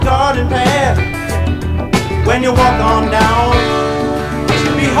you walk on down, it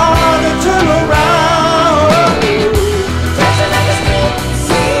should be hard to turn around. Dancing like a street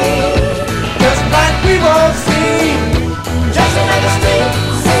scene, just like we've all seen. Dancing like a street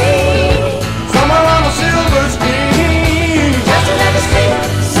scene, somewhere on a silver screen. Dancing like a street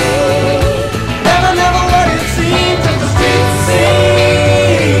scene, never what it seems, just a street scene.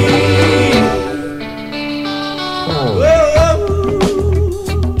 Whoa.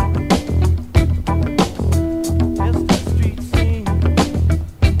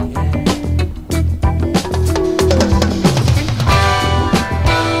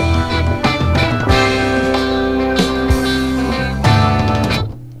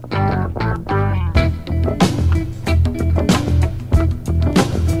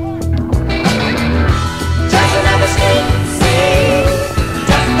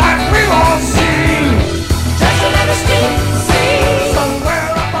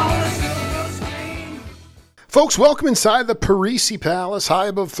 Folks, welcome inside the Parisi Palace, high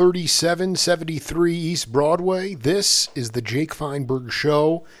above 3773 East Broadway. This is the Jake Feinberg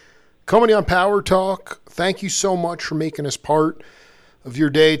Show, coming on Power Talk. Thank you so much for making us part of your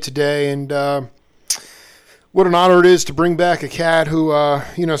day today, and what an honor it is to bring back a cat who,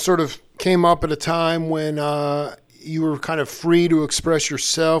 sort of came up at a time when you were kind of free to express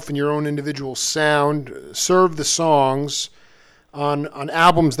yourself and your own individual sound, serve the songs on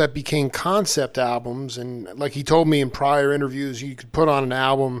albums that became concept albums. And like he told me in prior interviews, you could put on an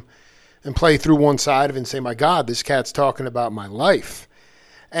album and play through one side of it and say, my God, this cat's talking about my life.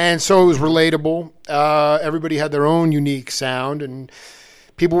 And so it was relatable. Everybody had their own unique sound, and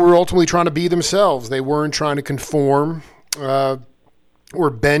people were ultimately trying to be themselves. They weren't trying to conform or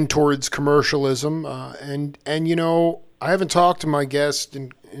bend towards commercialism. And I haven't talked to my guest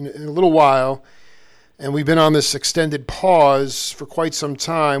in a little while, and we've been on this extended pause for quite some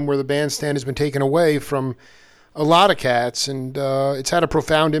time where the bandstand has been taken away from a lot of cats. And it's had a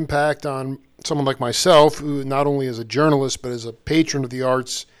profound impact on someone like myself, who not only as a journalist, but as a patron of the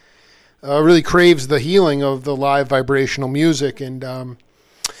arts, really craves the healing of the live vibrational music. And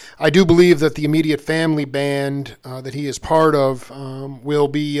I do believe that the immediate family band that he is part of will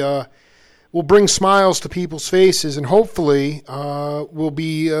bring smiles to people's faces, and hopefully will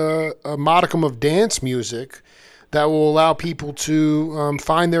be a modicum of dance music that will allow people to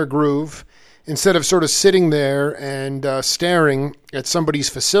find their groove instead of sort of sitting there and staring at somebody's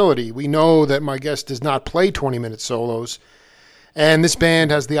facility. We know that my guest does not play 20-minute solos, and this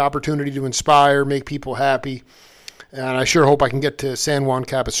band has the opportunity to inspire, make people happy, and I sure hope I can get to San Juan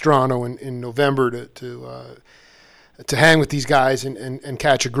Capistrano in November to hang with these guys and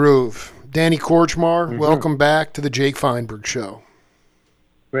catch a groove. Danny Kortchmar, welcome back to the Jake Feinberg Show.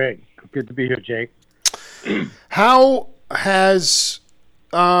 Great. Good to be here, Jake. How has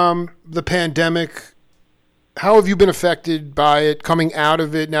the pandemic, how have you been affected by it, coming out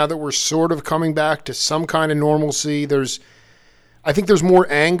of it, now that we're sort of coming back to some kind of normalcy? I think there's more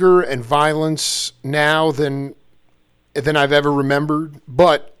anger and violence now than I've ever remembered,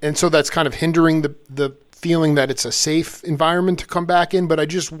 and so that's kind of hindering the feeling that it's a safe environment to come back in. But I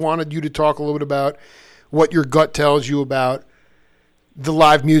just wanted you to talk a little bit about what your gut tells you about the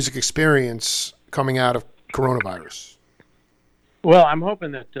live music experience coming out of coronavirus. Well, I'm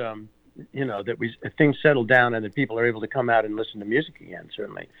hoping that that things settle down and that people are able to come out and listen to music again.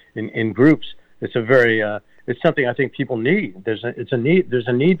 Certainly in groups, it's a very it's something I think people need. There's a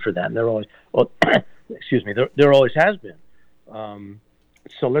need for that, and there always there always has been.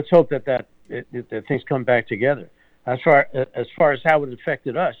 So let's hope that things come back together. As far as how it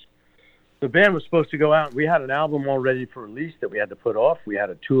affected us, the band was supposed to go out. We had an album all ready for release that we had to put off. We had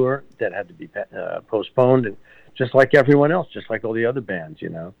a tour that had to be postponed, and just like everyone else, just like all the other bands,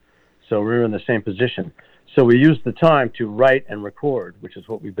 So we were in the same position. So we used the time to write and record, which is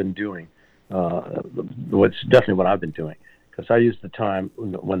what we've been doing. It's definitely what I've been doing, because I used the time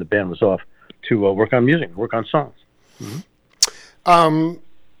when the band was off to work on music, work on songs. Mm-hmm.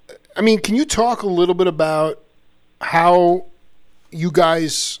 Can you talk a little bit about how you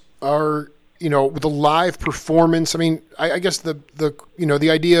guys are, with a live performance? I guess the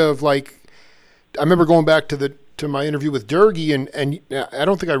idea of, like, I remember going back to my interview with Durgie, and I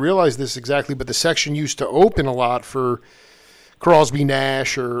don't think I realized this exactly, but the section used to open a lot for Crosby,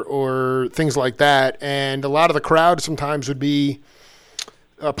 Nash, or things like that, and a lot of the crowd sometimes would be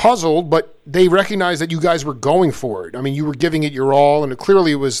puzzled, but they recognized that you guys were going for it. You were giving it your all, and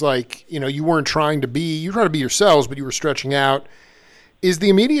clearly it was like, you weren't trying to be yourselves, but you were stretching out. Is the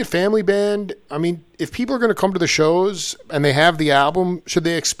immediate family band, if people are going to come to the shows and they have the album, should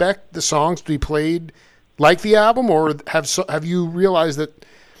they expect the songs to be played like the album, or have you realized that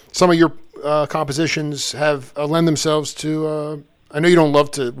some of your compositions have lend themselves to? I know you don't love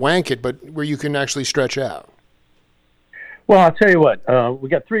to wank it, but where you can actually stretch out. Well, I'll tell you what. We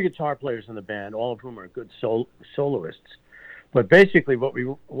got 3 guitar players in the band, all of whom are good soloists. But basically, what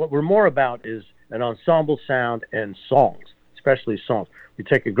we're more about is an ensemble sound and songs, especially songs. We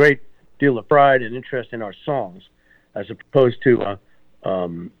take a great deal of pride and interest in our songs, as opposed to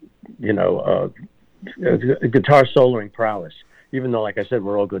guitar soloing prowess. Even though, like I said,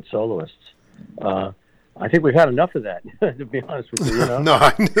 we're all good soloists. I think we've had enough of that, to be honest with you. You know? No,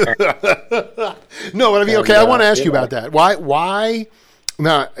 no. But I mean, okay. I want to ask you about that. Why?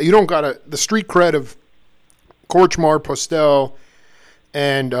 Now, you don't got the street cred of Kortchmar, Postel,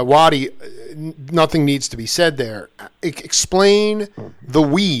 and Waddy. Nothing needs to be said there. Explain the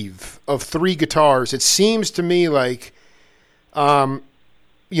weave of 3 guitars. It seems to me like, all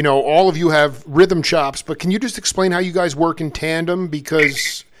of you have rhythm chops, but can you just explain how you guys work in tandem?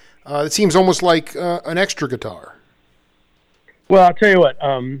 Because it seems almost like an extra guitar. Well, I'll tell you what.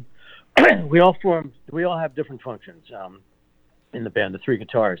 We all have different functions in the band, the 3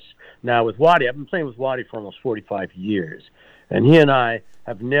 guitarists. Now, with Waddy, I've been playing with Waddy for almost 45 years, and he and I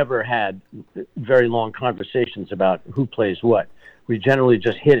have never had very long conversations about who plays what. We generally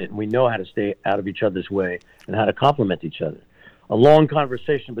just hit it, and we know how to stay out of each other's way and how to complement each other. A long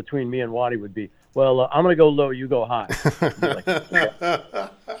conversation between me and Waddy would be, well, I'm going to go low, you go high. Like,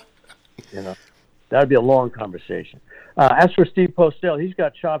 that would be a long conversation. As for Steve Postel, he's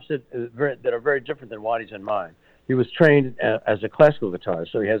got chops that are very different than Waddy's and mine. He was trained as a classical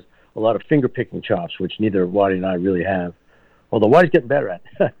guitarist, so he has a lot of finger-picking chops, which neither Waddy and I really have, although Waddy's getting better at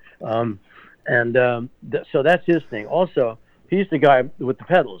it. So that's his thing. Also, he's the guy with the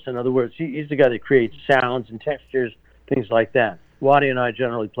pedals. In other words, he's the guy that creates sounds and textures, things like that. Waddy and I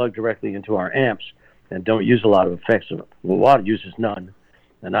generally plug directly into our amps and don't use a lot of effects. Well, Waddy uses none,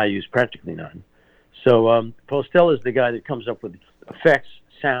 and I use practically none. So Postel is the guy that comes up with effects,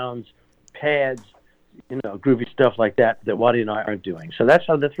 sounds, pads, groovy stuff like that Waddy and I aren't doing. So that's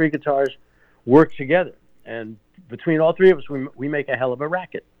how the 3 guitars work together. And between all 3 of us, we make a hell of a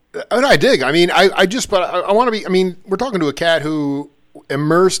racket. And I dig. I mean, I want to be, I mean, we're talking to a cat who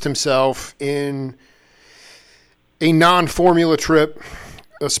immersed himself in a non-formula trip,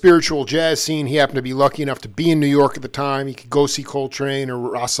 a spiritual jazz scene. He happened to be lucky enough to be in New York at the time. He could go see Coltrane or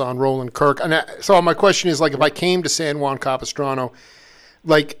Rahsaan Roland Kirk. And so my question is, like, if I came to San Juan Capistrano,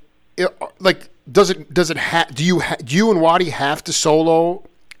 do you and Waddy have to solo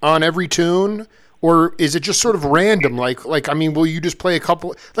on every tune, or is it just sort of random? Like I mean, will you just play a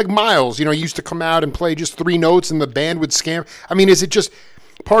couple, like Miles? He used to come out and play just 3 notes, and the band would scam. I mean, is it just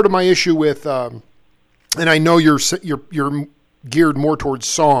part of my issue with? And I know you're geared more towards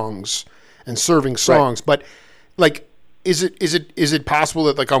songs and serving songs, right. But like, is it possible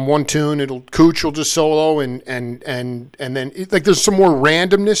that like on one tune Cooch will just solo and then like there's some more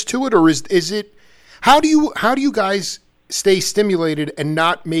randomness to it, or is it how do you guys stay stimulated and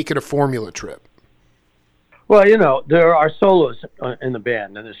not make it a formula trip? Well, there are solos in the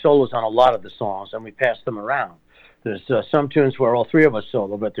band, and there's solos on a lot of the songs, and we pass them around. There's some tunes where all 3 of us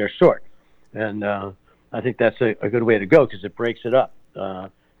solo, but they're short, and I think that's a good way to go because it breaks it up.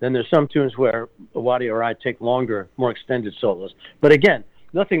 Then there's some tunes where Waddy or I take longer, more extended solos. But again,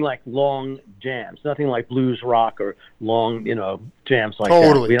 nothing like long jams, nothing like blues rock or long, jams like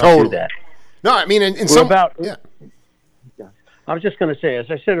that. We don't do that. No, I mean, in some... Yeah. I was just going to say, as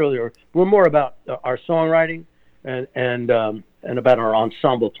I said earlier, we're more about our songwriting and about our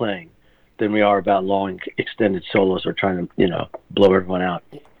ensemble playing than we are about long, extended solos or trying to, blow everyone out.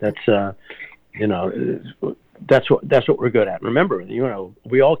 That's that's what we're good at. Remember,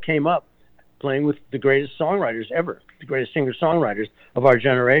 we all came up playing with the greatest songwriters ever, the greatest singer-songwriters of our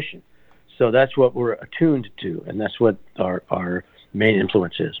generation. So that's what we're attuned to, and that's what our main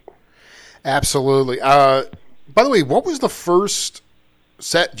influence is. Absolutely. By the way, what was the first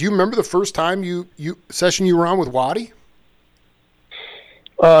set? Do you remember the first time session you were on with Waddy?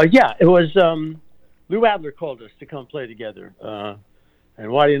 Yeah, it was Lou Adler called us to come play together. And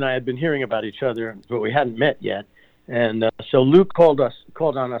Waddy and I had been hearing about each other, but we hadn't met yet. And so Lou called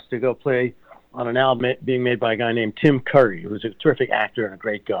on us to go play on an album being made by a guy named Tim Curry, who was a terrific actor and a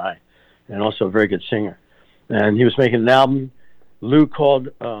great guy, and also a very good singer. And he was making an album. Lou called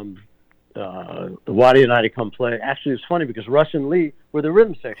Waddy and I to come play. Actually, it was funny because Russ and Lee were the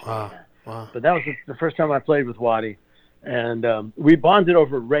rhythm section. Wow. But that was the first time I played with Waddy. And we bonded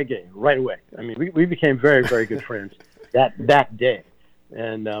over reggae right away. I mean, we became very, very good friends that day.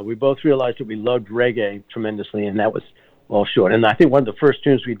 And we both realized that we loved reggae tremendously, and that was all short. And I think one of the first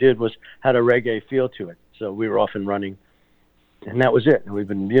tunes we did had a reggae feel to it. So we were off and running that was it. And we've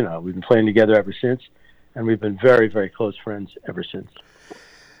been playing together ever since, and we've been very, very close friends ever since.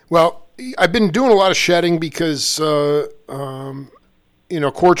 Well, I've been doing a lot of shedding because,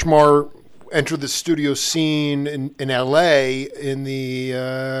 Kortchmar entered the studio scene in L.A. in the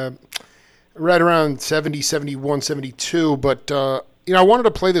right around 70, 71, 72. But, I wanted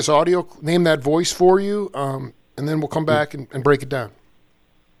to play this audio, name that voice for you, and then we'll come back and break it down.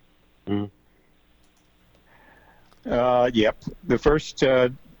 Yep. The first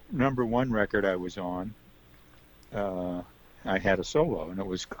number one record I was on, I had a solo, and it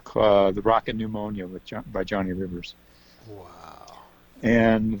was The Rockin' Pneumonia by Johnny Rivers. Wow.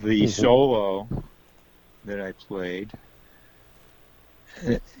 And the solo that I played,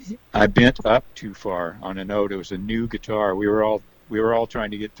 I bent up too far on a note. It was a new guitar. We were all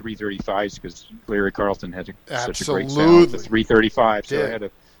trying to get 335s because Larry Carlton had such a great sound with the 335. So I had a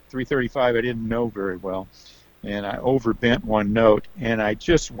 335 I didn't know very well, and I overbent one note, and I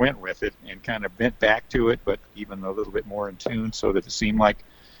just went with it and kind of bent back to it, but even a little bit more in tune, so that it seemed like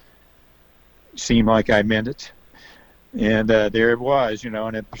I meant it. And there it was,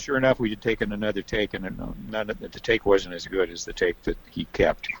 and sure enough, we had taken another take, and the take wasn't as good as the take that he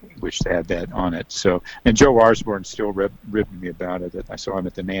kept, which had that on it. So, and Joe Osborne still ribbed me about it. I saw him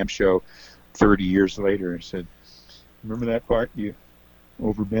at the NAMM show 30 years later and said, "Remember that part? You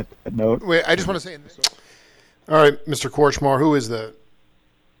overbent that note." Wait, I just want to say, all right, Mr. Kortchmar, who is that?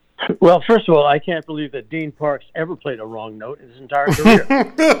 Well, first of all, I can't believe that Dean Parks ever played a wrong note in his entire career.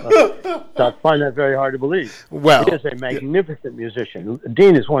 So I find that very hard to believe. Well, he is a magnificent musician.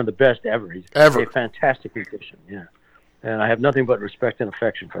 Dean is one of the best ever. He's a fantastic musician. Yeah, and I have nothing but respect and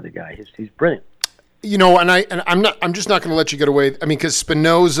affection for the guy. He's brilliant. I'm just not going to let you get away. I mean, because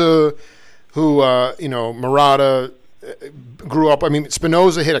Spinoza, who Murata grew up. I mean,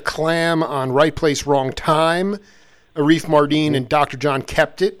 Spinoza hit a clam on Right Place, Wrong Time. Arif Mardin and Dr. John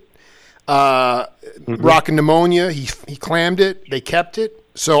kept it. Rockin' Pneumonia, he clammed it. They kept it.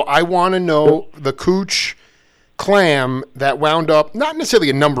 So I want to know the Cooch clam that wound up not necessarily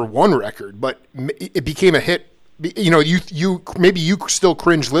a number one record, but it became a hit. You maybe you still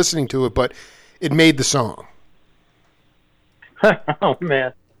cringe listening to it, but it made the song. Oh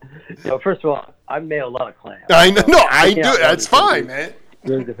man! First of all, I've made a lot of clams. I know. No, I do. That's fine, man.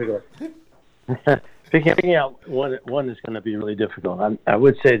 Really difficult. Picking out one is going to be really difficult. I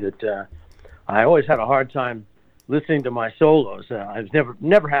would say that I always had a hard time listening to my solos. I was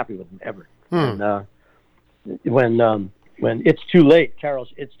never happy with them ever. And when It's Too Late,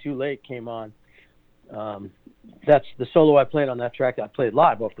 Carol's It's Too Late came on, that's the solo I played on that track. I played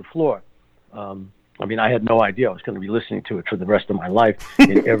live off the floor. I mean, I had no idea I was going to be listening to it for the rest of my life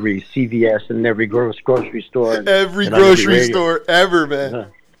in every CVS and every grocery store. Every grocery store ever, man.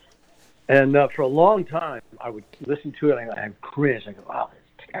 And for a long time, I would listen to it, and I'd cringe. I go, wow,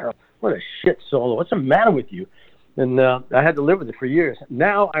 it's terrible. What a shit solo. What's the matter with you? And I had to live with it for years.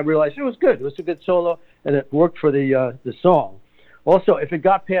 Now I realize it was good. It was a good solo, and it worked for the song. Also, if it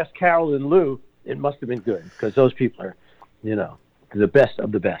got past Carol and Lou, it must have been good, because those people are, the best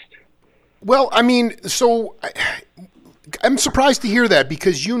of the best. Well, I mean, so I'm surprised to hear that,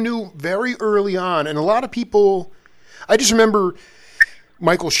 because you knew very early on, and a lot of people, I just remember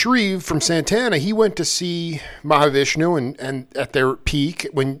Michael Shreve from Santana, he went to see Mahavishnu and at their peak,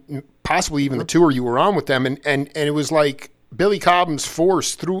 when possibly even the tour you were on with them, and it was like Billy Cobham's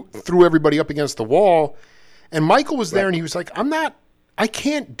Force threw everybody up against the wall, and Michael was there, and he was like, I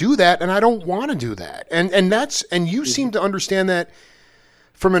can't do that, and I don't want to do that, and you seem to understand that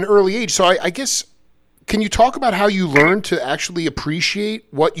from an early age. So I guess, can you talk about how you learned to actually appreciate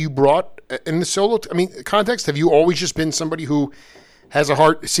what you brought in the solo? I mean, context, have you always just been somebody who has a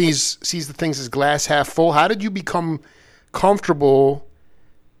heart, sees the things as glass half full? How did you become comfortable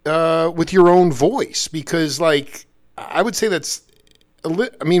with your own voice? Because, I would say that's,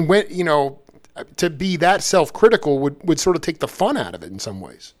 when to be that self-critical would sort of take the fun out of it in some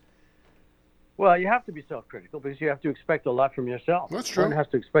ways. Well, you have to be self-critical because you have to expect a lot from yourself. That's true. One has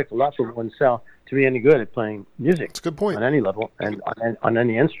to expect a lot from oneself to be any good at playing music. That's a good point. On any level and on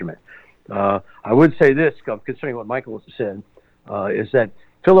any instrument. I would say this, considering what Michael said, is that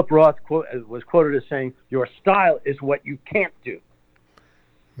Philip Roth was quoted as saying, "Your style is what you can't do."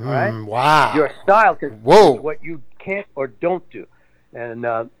 All right? Wow. Your style is what you can't or don't do. And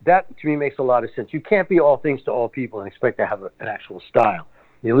that, to me, makes a lot of sense. You can't be all things to all people and expect to have an actual style.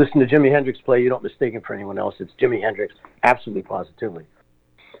 You listen to Jimi Hendrix play, you don't mistake him for anyone else. It's Jimi Hendrix, absolutely, positively.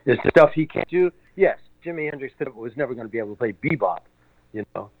 Is the stuff he can't do? Yes. Jimi Hendrix was never going to be able to play bebop,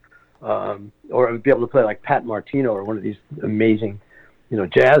 or be able to play like Pat Martino or one of these amazing,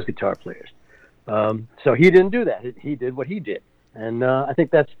 jazz guitar players. So he didn't do that. He did what he did. And I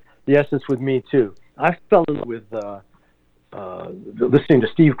think that's the essence with me too. I fell in love with listening to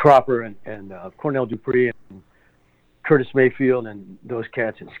Steve Cropper and Cornell Dupree and Curtis Mayfield and those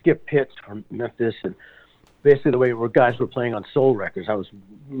cats, and Skip Pitts from Memphis, and basically the way guys were playing on soul records. I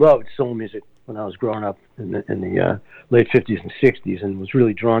loved soul music when I was growing up in the late 50s and 60s, and was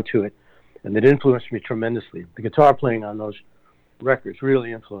really drawn to it. And it influenced me tremendously. The guitar playing on those records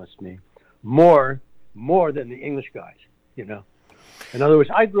really influenced me more than the English guys, you know. In other words,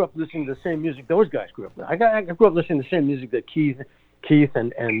 I grew up listening to the same music those guys grew up with. I grew up listening to the same music that Keith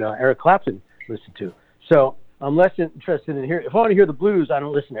and Eric Clapton listened to. So I'm less interested in hearing. If I want to hear the blues, I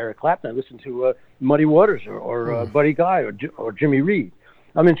don't listen to Eric Clapton. I listen to Muddy Waters or Buddy Guy or Jimmy Reed.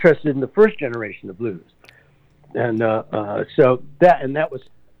 I'm interested in the first generation of blues, and so that was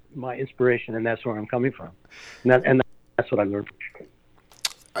my inspiration, and that's where I'm coming from, and that's what I learned.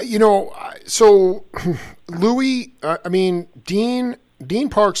 You know, so Louis, Dean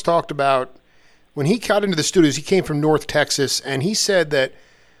Parks talked about when he got into the studios. He came from North Texas, and he said that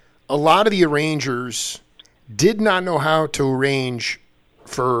a lot of the arrangers did not know how to arrange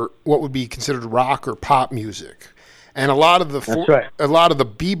for what would be considered rock or pop music. And a lot of the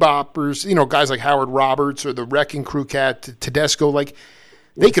beboppers, you know, guys like Howard Roberts or the Wrecking Crew cat, Tedesco, like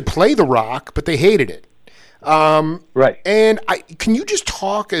they could play the rock, but they hated it. Right. And can you just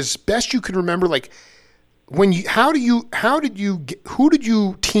talk as best you can remember, like who did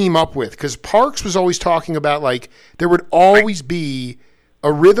you team up with? Because Parks was always talking about like there would always be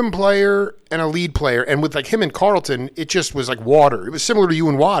a rhythm player and a lead player, and with like him and Carlton, it just was like water. It was similar to you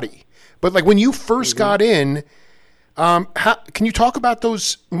and Waddy. But like when you first got in, can you talk about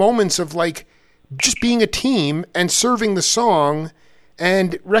those moments of like just being a team and serving the song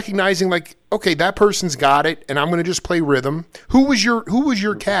and recognizing like, okay, that person's got it, and I'm going to just play rhythm. Who was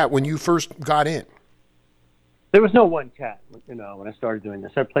your cat when you first got in? There was no one cat, you know, when I started doing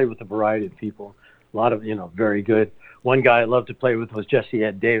this. I played with a variety of people, a lot of, you know, very good. One guy I loved to play with was Jesse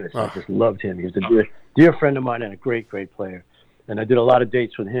Ed Davis. I just loved him. He was a dear friend of mine and a great, great player. And I did a lot of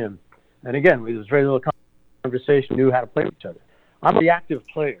dates with him. And again, there was very little conversation, knew how to play with each other. I'm a reactive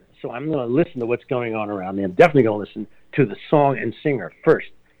player, so I'm going to listen to what's going on around me. I'm definitely going to listen to the song and singer first.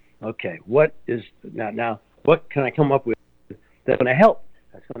 Okay, what can I come up with that's going to help?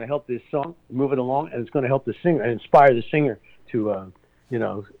 That's going to help this song move it along, and it's going to help the singer and inspire the singer to,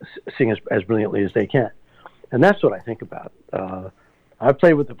 sing as brilliantly as they can. And that's what I think about. I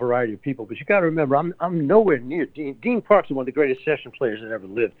play with a variety of people, but you got to remember, I'm nowhere near Dean. Dean Parks is one of the greatest session players that ever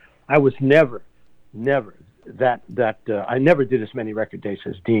lived. I was never I never did as many record dates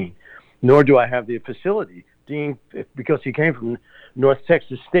as Dean, nor do I have the facility. Dean, because he came from North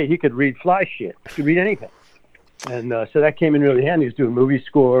Texas State, he could read fly shit. He could read anything. And so that came in really handy. He was doing movie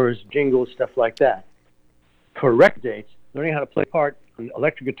scores, jingles, stuff like that. For record dates, learning how to play part on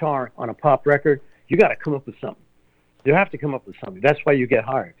electric guitar on a pop record, you got to come up with something. You have to come up with something. That's why you get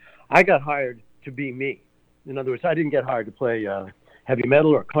hired. I got hired to be me. In other words, I didn't get hired to play heavy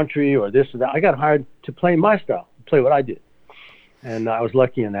metal or country or this or that. I got hired to play my style, play what I did. And I was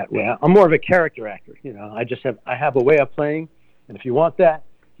lucky in that way. I'm more of a character actor. You know, I have a way of playing, and if you want that,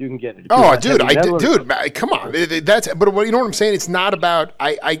 you can get it. Oh, dude, come on. But what, you know what I'm saying? It's not about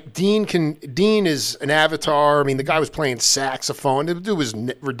Dean is an avatar. I mean, the guy was playing saxophone. The dude was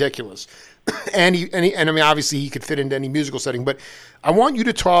ridiculous. And I mean, obviously he could fit into any musical setting, but I want you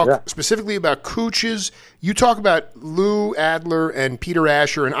to talk specifically about Cooches. You talk about Lou Adler and Peter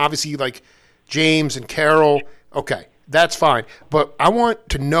Asher, and obviously like James and Carol. Okay, that's fine. But I want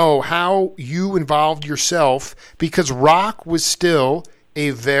to know how you involved yourself, because rock was still a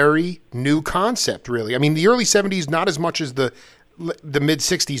very new concept, really. I mean, the early 70s, not as much as the mid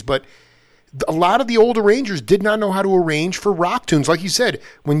 60s, but a lot of the old arrangers did not know how to arrange for rock tunes. Like you said,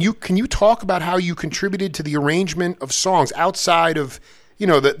 can you talk about how you contributed to the arrangement of songs outside of, you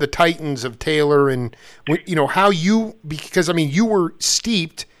know, the Titans of Taylor, and, you know, how because I mean, you were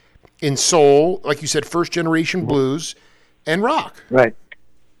steeped in soul, like you said, first generation blues and rock. Right.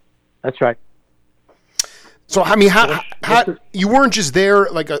 That's right. So, I mean, how you weren't just there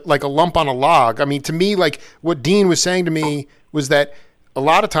like a lump on a log. I mean, to me, like what Dean was saying to me was that a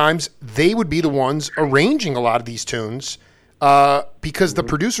lot of times they would be the ones arranging a lot of these tunes because the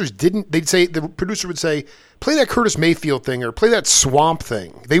producers didn't. The producer would say, play that Curtis Mayfield thing or play that Swamp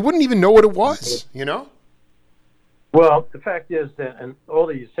thing. They wouldn't even know what it was, you know? Well, the fact is that, and all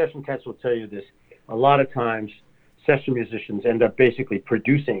the session cats will tell you this, a lot of times session musicians end up basically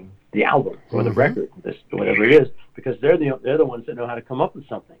producing the album or the record, whatever it is, because they're the ones that know how to come up with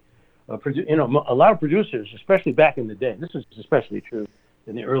something. You know, a lot of producers, especially back in the day, this is especially true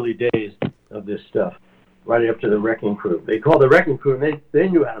in the early days of this stuff, right up to the wrecking crew. They called the wrecking crew, and they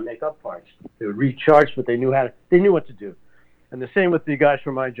knew how to make up parts. They would recharge, but they knew what to do. And the same with the guys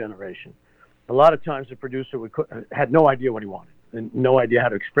from my generation. A lot of times the producer had no idea what he wanted and no idea how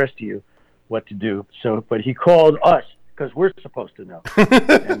to express to you what to do. So, but he called us because we're supposed to know,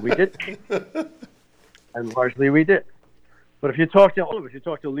 and we did, and largely we did. But if you talk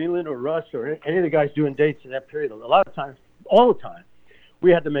to Leland or Russ or any of the guys doing dates in that period, a lot of times, all the time, we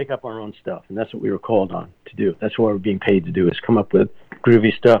had to make up our own stuff, and that's what we were called on to do. That's what we're being paid to do, is come up with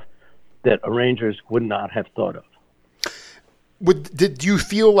groovy stuff that arrangers would not have thought of. Did you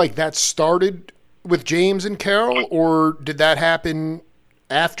feel like that started with James and Carol, or did that happen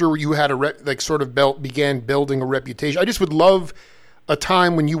after you had began building a reputation? I just would love a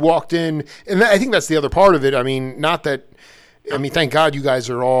time when you walked in, and I think that's the other part of it. I mean, thank God you guys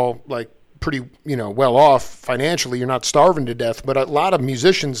are all like pretty, well off financially. You're not starving to death, but a lot of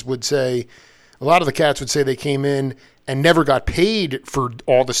musicians would say, a lot of the cats would say they came in and never got paid for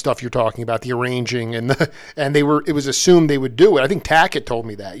all the stuff you're talking about, the arranging and it was assumed they would do it. I think Tackett told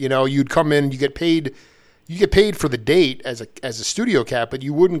me that, you'd come in, you get paid for the date as a studio cat, but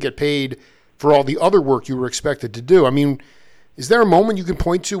you wouldn't get paid for all the other work you were expected to do. I mean, is there a moment you can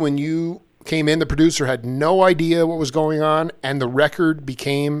point to when you came in, the producer had no idea what was going on, and the record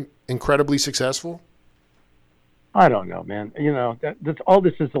became incredibly successful? I don't know, man. That's all.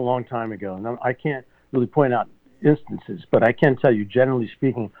 This is a long time ago, and I can't really point out instances, but I can tell you, generally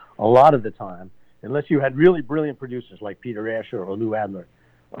speaking, a lot of the time, unless you had really brilliant producers like Peter Asher or Lou Adler,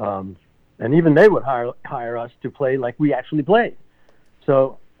 and even they would hire us to play like we actually played.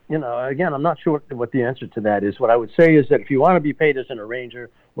 So, again, I'm not sure what the answer to that is. What I would say is that if you want to be paid as an arranger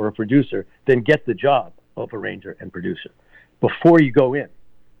or a producer, then get the job of arranger and producer before you go in.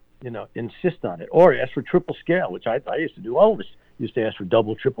 Insist on it, or ask for triple scale, which I used to do. All of us used to ask for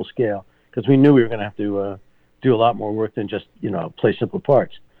double, triple scale, because we knew we were going to have to do a lot more work than just play simple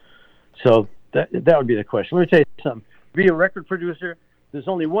parts. So that would be the question. Let me tell you something. Be a record producer. There's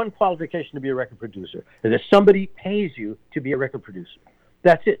only one qualification to be a record producer, and that somebody pays you to be a record producer.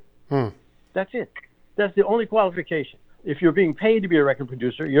 That's it. That's it. That's the only qualification. If you're being paid to be a record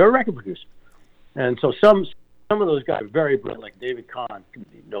producer, you're a record producer. And so some of those guys are very brilliant, like David Kahn.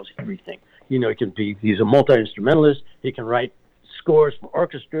 He knows everything. He's a multi-instrumentalist. He can write scores for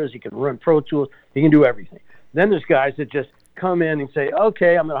orchestras. He can run Pro Tools. He can do everything. Then there's guys that just come in and say,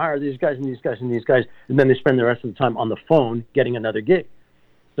 okay, I'm going to hire these guys and these guys and these guys, and then they spend the rest of the time on the phone getting another gig.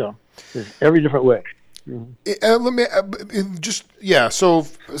 So there's every different way. So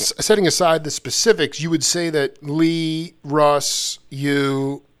setting aside the specifics, you would say that Lee, Russ,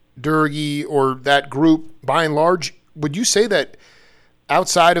 you, Durgie, or that group, by and large, would you say that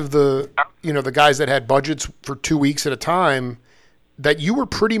outside of the guys that had budgets for 2 weeks at a time, that you were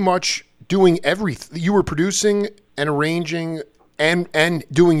pretty much doing everything? You were producing and arranging and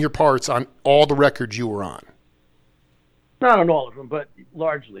doing your parts on all the records you were on? Not on all of them, but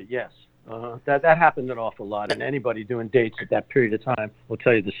largely, yes. That happened an awful lot, and anybody doing dates at that period of time will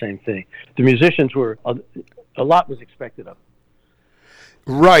tell you the same thing. The musicians a lot was expected of them.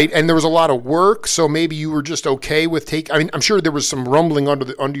 Right, and there was a lot of work, so maybe you were just okay with I'm sure there was some rumbling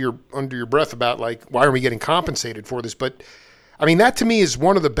under your breath about like, why are we getting compensated for this? But I mean, that to me is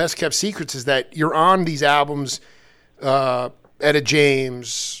one of the best kept secrets, is that you're on these albums, Etta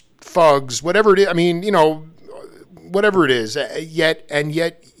James, Fugs, whatever it is. I mean, whatever it is,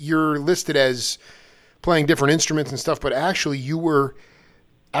 yet you're listed as playing different instruments and stuff. But actually, you were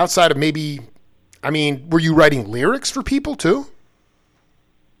outside of were you writing lyrics for people too?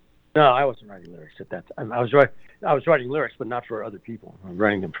 No, I wasn't writing lyrics at that time. I was writing lyrics, but not for other people. I was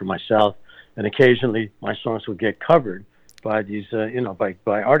writing them for myself, and occasionally my songs would get covered by these,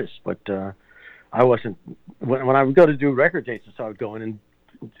 by artists. But I wasn't. When I would go to do record dates, so I would go in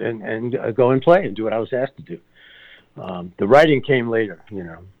and go and play and do what I was asked to do. The writing came later,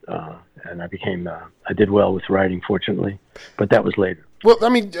 and I did well with writing, fortunately, but that was later. Well,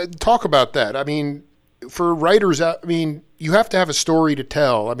 talk about that. For writers, you have to have a story to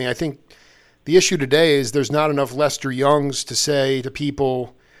tell. I think the issue today is there's not enough Lester Youngs to say to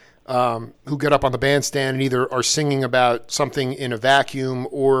people who get up on the bandstand and either are singing about something in a vacuum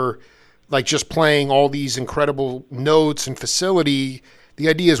or like just playing all these incredible notes and facility. The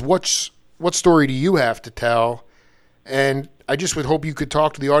idea is what story do you have to tell? And I just would hope you could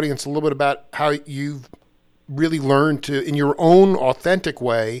talk to the audience a little bit about how you've really learned to, in your own authentic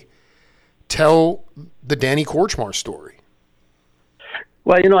way, tell the Danny Kortchmar story.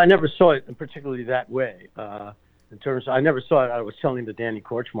 Well, I never saw it particularly that way. I never saw it. I was telling the Danny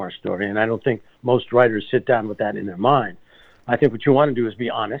Kortchmar story, and I don't think most writers sit down with that in their mind. I think what you want to do is be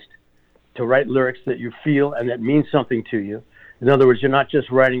honest to write lyrics that you feel and that mean something to you. In other words, you're not just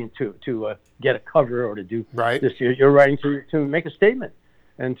writing to get a cover or to do this. You're writing to make a statement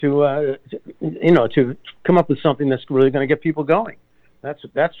and to come up with something that's really going to get people going. That's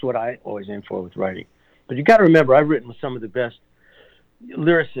what I always aim for with writing. But you got to remember, I've written with some of the best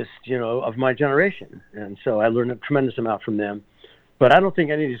lyricists, of my generation, and so I learned a tremendous amount from them. But I don't think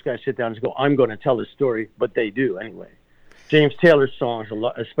any of these guys sit down and go, "I'm going to tell this story," but they do anyway. James Taylor's songs,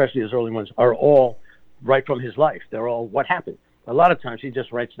 especially his early ones, are all right from his life. They're all what happened. A lot of times he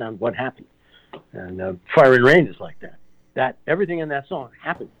just writes down what happened. And Fire and Rain is like that. That everything in that song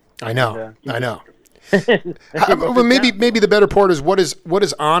happened. I know. I know. Well, maybe the better part is what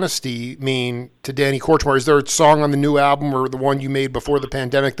does honesty mean to Danny Kortchmar? Is there a song on the new album or the one you made before the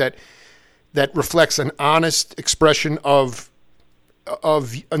pandemic that reflects an honest expression of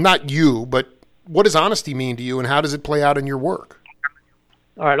not you, but what does honesty mean to you, and how does it play out in your work?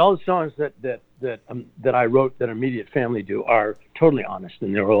 All right, all the songs that I wrote that Immediate Family do are totally honest,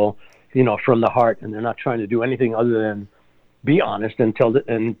 and they're all from the heart, and they're not trying to do anything other than be honest and tell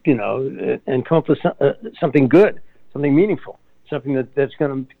and come up with something good, something meaningful, something that's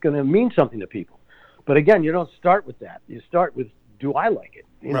going to mean something to people. But again, you don't start with that. You start with, do I like it?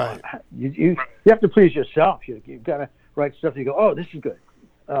 You have to please yourself. You've got to write stuff. You go, oh, this is good.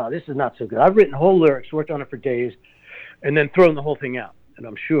 This is not so good. I've written whole lyrics, worked on it for days, and then thrown the whole thing out. And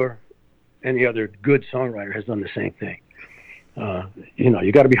I'm sure any other good songwriter has done the same thing.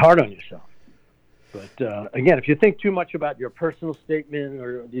 You got to be hard on yourself. But again, if you think too much about your personal statement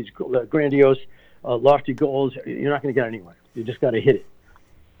or these grandiose, lofty goals, you're not going to get anywhere. You just got to hit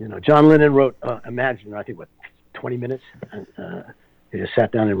it. John Lennon wrote Imagine, I think, 20 minutes? He just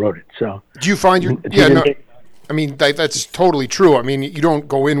sat down and wrote it. So, do you find that's totally true. I mean, you don't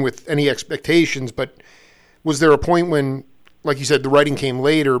go in with any expectations, but was there a point when, like you said, the writing came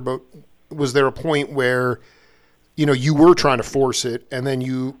later, but was there a point where, you were trying to force it, and then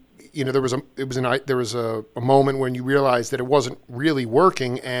there was a moment when you realized that it wasn't really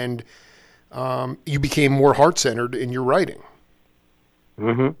working, and you became more heart-centered in your writing?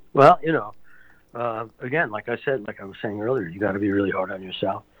 Mm-hmm. Well, again, like I was saying earlier, you got to be really hard on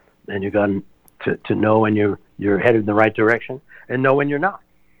yourself, and you got to know when you're headed in the right direction, and know when you're not,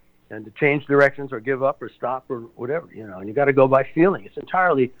 and to change directions or give up or stop or whatever, and you got to go by feeling. It's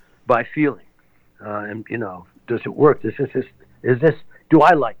entirely by feeling, and does it work? Is this? Do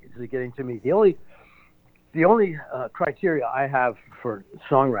I like it? Is it getting to me? The only criteria I have for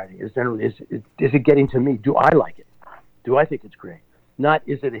songwriting is generally is it getting to me? Do I like it? Do I think it's great? Not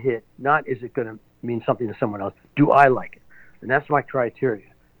is it a hit? Not is it going to mean something to someone else? Do I like it? And that's my criteria.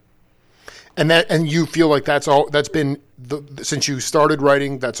 And you feel like that's been since you started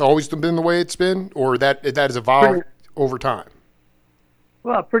writing, that's always been the way it's been, or that has evolved over time?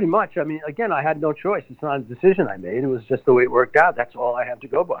 Well, pretty much. I mean, again, I had no choice. It's not a decision I made. It was just the way it worked out. That's all I have to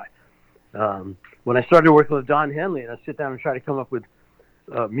go by. When I started working with Don Henley, and I'd sit down and try to come up with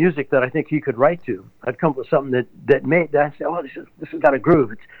music that I think he could write to, I'd come up with something that made that. I said, "Oh, this has got a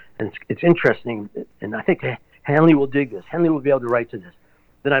groove. It's interesting, and I think Henley will dig this. Henley will be able to write to this."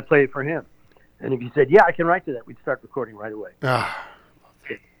 Then I'd play it for him, and if he said, "Yeah, I can write to that," we'd start recording right away.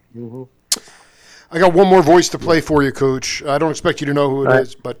 Mm-hmm. I got one more voice to play for you, Coach. I don't expect you to know who it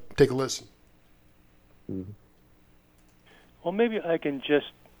is, but take a listen. Mm-hmm. Well, maybe I can just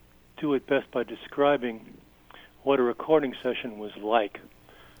do it best by describing what a recording session was like,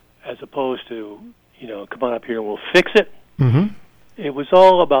 as opposed to, come on up here and we'll fix it. Mm-hmm. It was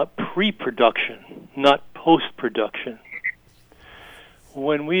all about pre-production, not post-production.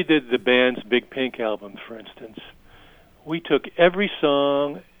 When we did the band's Big Pink album, for instance, we took every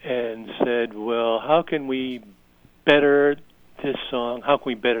song and said, well, how can we better this song? How can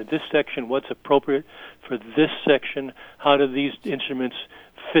we better this section? What's appropriate for this section? How do these instruments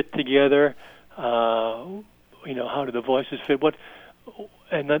fit together? How do the voices fit?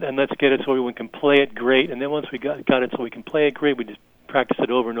 And let's get it so we can play it great. And then once we got it so we can play it great, we just practice it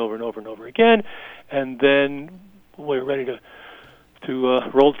over and over and over and over again. And then we're ready to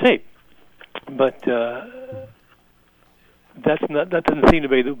roll the tape. But that doesn't seem to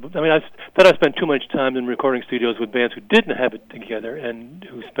be. I spent too much time in recording studios with bands who didn't have it together and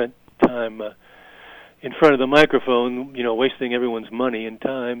who spent time in front of the microphone, wasting everyone's money and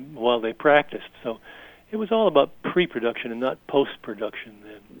time while they practiced. So it was all about pre-production and not post-production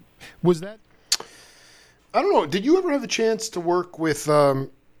then. Was that? I don't know. Did you ever have the chance to work with John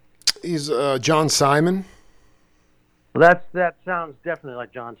Simon? Well, that sounds definitely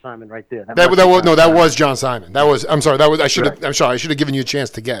like John Simon right there. That was John Simon. I should have given you a chance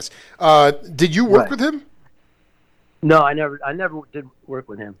to guess. Did you work with him? No, I never did work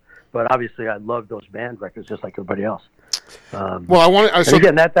with him. But obviously, I love those band records just like everybody else. Well, I want to. So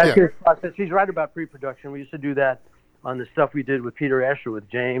again, that's his process. He's right about pre-production. We used to do that on the stuff we did with Peter Asher, with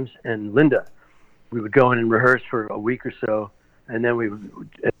James and Linda. We would go in and rehearse for a week or so, and then we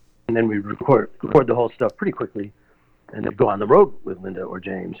record the whole stuff pretty quickly, and then go on the road with Linda or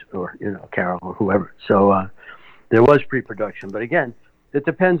James or Carol or whoever. So there was pre-production, but again, it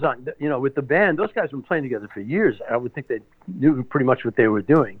depends on with the band. Those guys have been playing together for years. I would think they knew pretty much what they were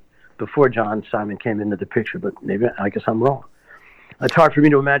doing before John Simon came into the picture. But maybe I guess I'm wrong. It's hard for me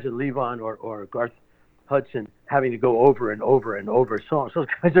to imagine Levon or Garth Hudson having to go over and over and over songs. Those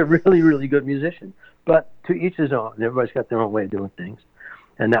guys are really, really good musicians. But to each his own. Everybody's got their own way of doing things.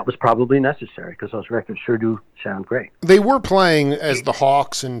 And that was probably necessary because those records sure do sound great. They were playing as the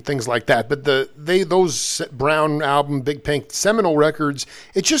Hawks and things like that, but those Brown album, Big Pink, seminal records,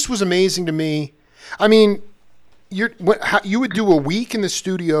 it just was amazing to me. I mean, you would do a week in the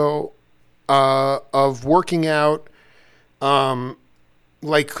studio of working out.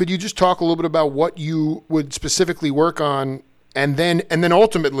 Could you just talk a little bit about what you would specifically work on, and then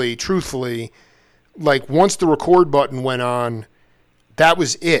ultimately, truthfully, like once the record button went on, that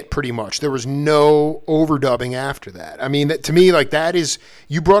was it pretty much. There was no overdubbing after that. I mean, to me, like that is,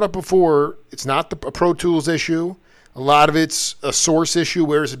 you brought up before, it's not a Pro Tools issue. A lot of it's a Source issue,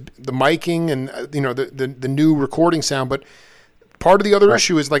 whereas the miking and the new recording sound. But part of the other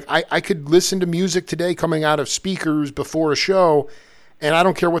issue is like I could listen to music today coming out of speakers before a show, and I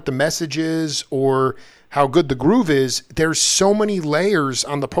don't care what the message is or how good the groove is. There's so many layers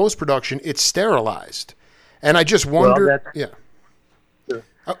on the post-production, it's sterilized. And I just wonder,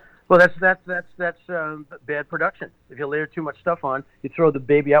 Well, that's bad production. If you layer too much stuff on, you throw the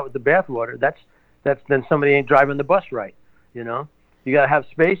baby out with the bathwater. That's then somebody ain't driving the bus right. You got to have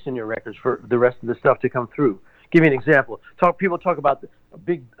space in your records for the rest of the stuff to come through. Give me an example. People talk about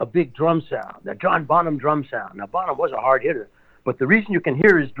a big drum sound, that John Bonham drum sound. Now Bonham was a hard hitter, but the reason you can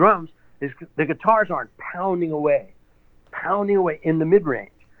hear his drums is the guitars aren't pounding away in the mid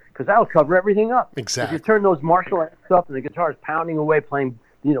range, because that'll cover everything up. Exactly. If you turn those Marshall amps up and the guitar's pounding away playing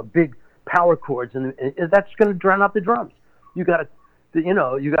big power chords, and that's going to drown out the drums. You got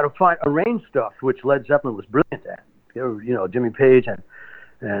to find arrange stuff, which Led Zeppelin was brilliant at. Jimmy Page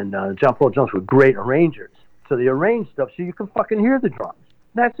and John Paul Jones were great arrangers. So they arrange stuff so you can fucking hear the drums.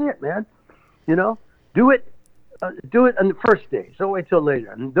 That's it, man. Do it on the first day. Don't wait till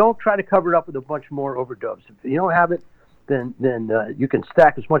later, and don't try to cover it up with a bunch more overdubs. If you don't have it, then you can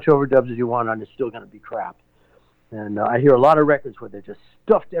stack as much overdubs as you want on. It's still going to be crap. And I hear a lot of records where they just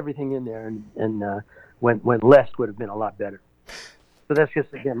stuffed everything in there, and when less would have been a lot better. So that's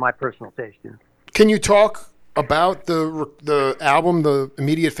just, again, my personal taste. Can you talk about the album the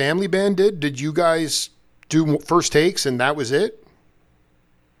Immediate Family Band did? Did you guys do first takes and that was it?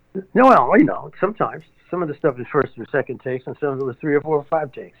 No, well, sometimes some of the stuff is first or second takes, and some of it was 3 or 4 or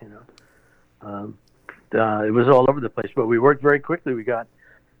 5 takes. It was all over the place, but we worked very quickly. We got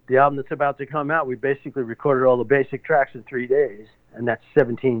the album that's about to come out. We basically recorded all the basic tracks in 3 days, and that's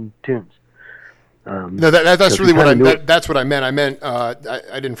 17 tunes. No, that's really that's what I meant. I meant I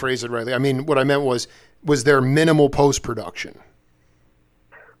didn't phrase it rightly. I mean, what I meant was there minimal post-production?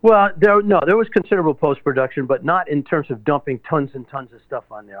 Well, there was considerable post-production, but not in terms of dumping tons and tons of stuff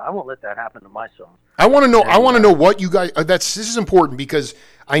on there. I won't let that happen to my songs. I want to know what you guys. This is important because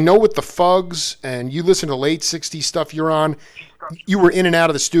I know with the Fugs, and you listen to late '60s stuff you're on. You were in and out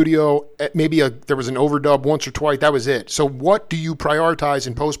of the studio. Maybe there was an overdub once or twice. That was it. So what do you prioritize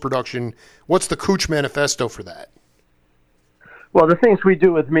in post-production? What's the Cooch manifesto for that? Well, the things we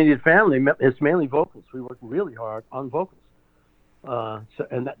do with Immediate Family is mainly vocals. We work really hard on vocals.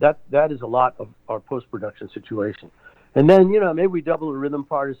 And that is a lot of our post-production situation. And then, maybe we double a rhythm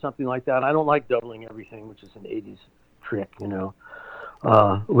part or something like that. I don't like doubling everything, which is an 80s trick,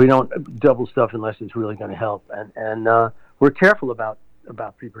 We don't double stuff unless it's really going to help. And we're careful about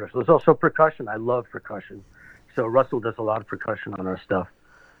pre-production. There's also percussion. I love percussion. So Russell does a lot of percussion on our stuff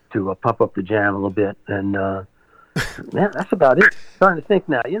to pump up the jam a little bit. And, man, that's about it. Starting to think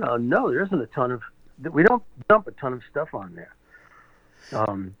now, no, there isn't a ton of, we don't dump a ton of stuff on there.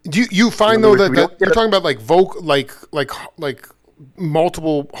 Do you find though that you're talking about like like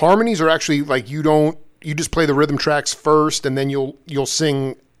multiple harmonies, or actually like you just play the rhythm tracks first and then you'll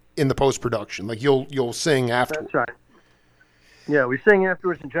sing in the post production, like you'll sing afterwards? That's right. Yeah, we sing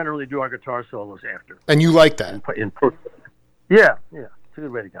afterwards and generally do our guitar solos after. And you like that? Yeah, it's a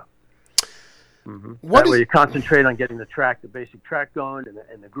good way to go. Mm-hmm. That way you concentrate on getting the basic track going,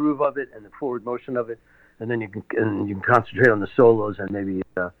 and the groove of it, and the forward motion of it. And then you can concentrate on the solos and maybe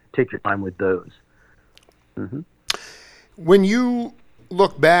take your time with those. Mm-hmm. When you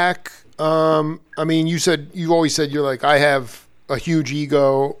look back, I mean, you always said you're like, I have a huge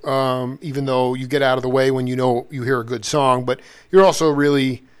ego, even though you get out of the way when you hear a good song, but you're also a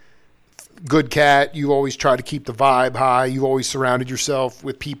really good cat. You always try to keep the vibe high. You always surrounded yourself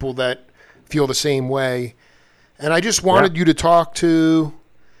with people that feel the same way. And I just wanted you to talk to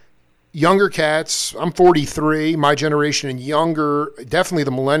younger cats. I'm 43, my generation and younger, definitely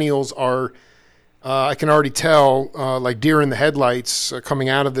the millennials are, I can already tell, like deer in the headlights coming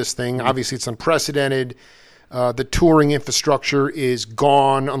out of this thing. Obviously, it's unprecedented. The touring infrastructure is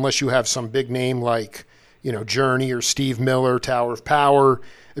gone unless you have some big name like, Journey or Steve Miller, Tower of Power,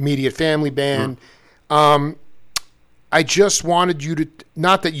 Immediate Family Band. I just wanted you to,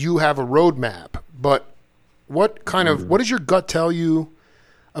 not that you have a roadmap, but what does your gut tell you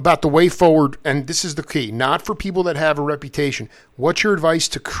about the way forward? And this is the key, not for people that have a reputation. What's your advice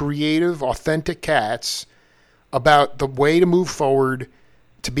to creative, authentic cats about the way to move forward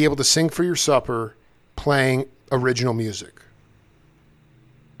to be able to sing for your supper playing original music?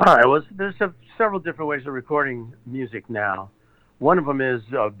 All right. Well, there's several different ways of recording music now. One of them is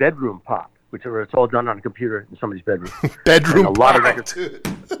bedroom pop, which is it's all done on a computer in somebody's bedroom. Bedroom pop. A lot of records.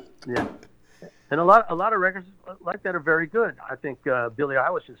 Yeah. And a lot of records like that are very good. I think Billie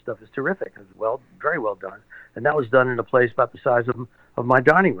Eilish's stuff is terrific. It's very well done. And that was done in a place about the size of my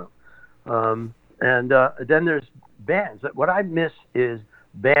dining room. And then there's bands. What I miss is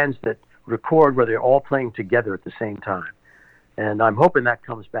bands that record where they're all playing together at the same time. And I'm hoping that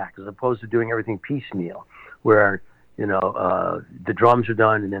comes back as opposed to doing everything piecemeal, where the drums are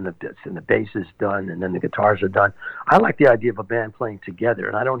done and then the bass is done and then the guitars are done. I like the idea of a band playing together,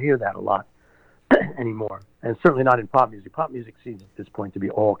 and I don't hear that a lot anymore, and certainly not in pop music. Pop music seems at this point to be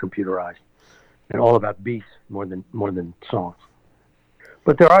all computerized and all about beats more than songs.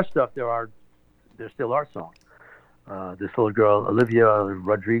 But there still are songs. This little girl, Olivia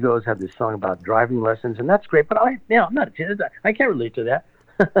Rodrigo's, had this song about driving lessons, and that's great. But I'm not a kid. I can't relate to that.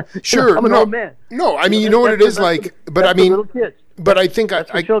 Sure, I'm an old man. No, I mean, you know what it is like. But I mean, little kids. But I think that's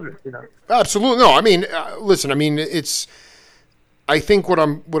for children. Absolutely. No, I mean, listen. I mean, it's. I think what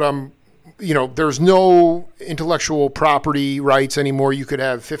I'm. There's no intellectual property rights anymore. You could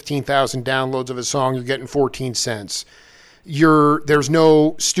have 15,000 downloads of a song. You're getting 14 cents. There's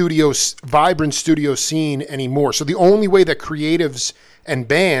no vibrant studio scene anymore. So the only way that creatives and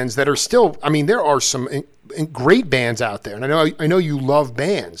bands that are still, I mean, there are some great bands out there, and I know you love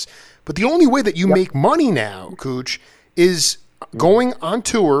bands, but the only way that you make money now, Cooch, is going on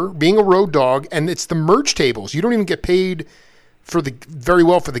tour, being a road dog, and it's the merch tables. You don't even get paid very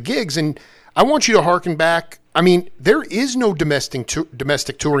well for the gigs, and I want you to harken back. I mean, there is no domestic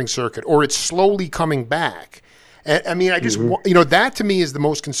touring circuit, or it's slowly coming back. And, I mean, I just that to me is the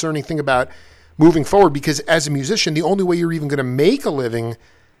most concerning thing about moving forward, because as a musician, the only way you're even going to make a living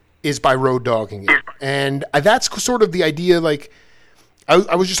is by road dogging it. And that's sort of the idea. Like,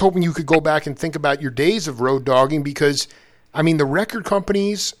 I was just hoping you could go back and think about your days of road dogging, because, I mean, the record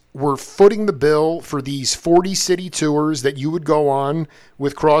companies were footing the bill for these 40-city tours that you would go on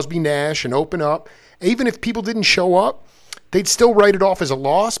with Crosby, Nash and open up. Even if people didn't show up, they'd still write it off as a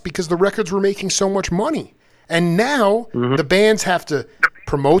loss because the records were making so much money. And now the bands have to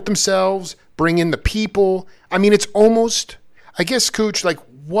promote themselves, bring in the people. I mean, it's almost, I guess, Cooch, like,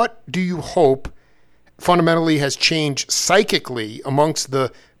 what do you hope fundamentally has changed psychically amongst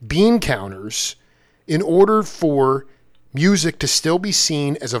the bean counters in order for music to still be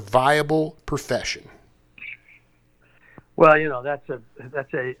seen as a viable profession? Well, that's a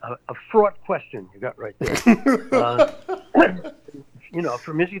fraught question you got right there.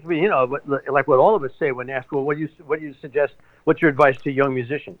 For music to be, like what all of us say when asked, well, what do you suggest? What's your advice to young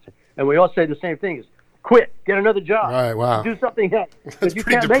musicians? And we all say the same thing: is quit, get another job, right? Wow, do something else. Because you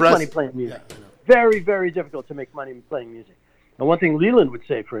can't make money playing music. Yeah, very, very difficult to make money playing music. And one thing Leland would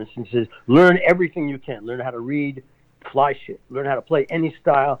say, for instance, is learn everything you can. Learn how to read, fly shit. Learn how to play any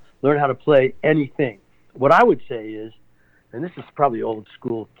style. Learn how to play anything. What I would say is, and this is probably old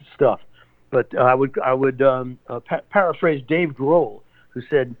school stuff, but I would paraphrase Dave Grohl, who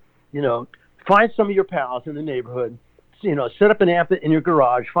said, find some of your pals in the neighborhood, set up an amp in your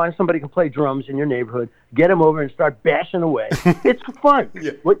garage, find somebody who can play drums in your neighborhood, get them over and start bashing away. It's fun.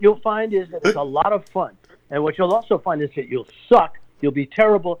 Yeah. What you'll find is that it's a lot of fun. And what you'll also find is that you'll suck, you'll be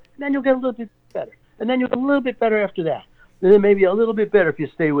terrible, and then you'll get a little bit better. And then you'll get a little bit better after that. And then maybe a little bit better if you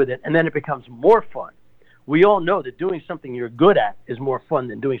stay with it. And then it becomes more fun. We all know that doing something you're good at is more fun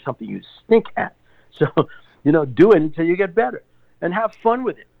than doing something you stink at. So, do it until you get better and have fun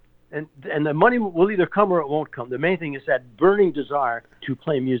with it. And the money will either come or it won't come. The main thing is that burning desire to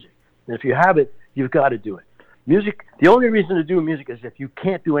play music. And if you have it, you've got to do it. Music, the only reason to do music is if you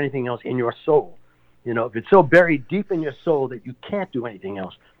can't do anything else in your soul. You know, if it's so buried deep in your soul that you can't do anything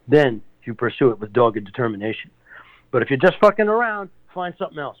else, then you pursue it with dogged determination. But if you're just fucking around, find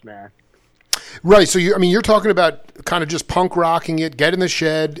something else, man. Right. So you're talking about kind of just punk rocking it, get in the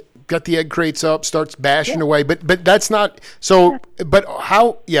shed, get the egg crates up, starts bashing away. But that's not so. But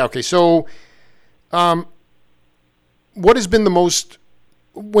how? Yeah. Okay. So, what has been the most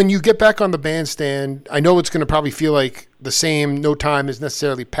when you get back on the bandstand? I know it's going to probably feel like the same. No time has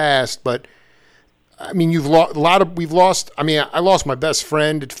necessarily passed, but I mean, you've lost we've lost. I mean, I lost my best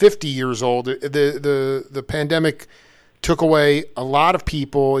friend at 50 years old. The pandemic took away a lot of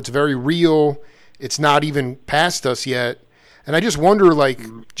people. It's very real. It's not even past us yet. And I just wonder, like,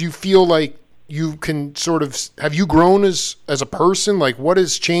 do you feel like you can sort of, have you grown as a person? Like, what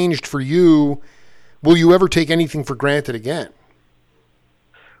has changed for you? Will you ever take anything for granted again?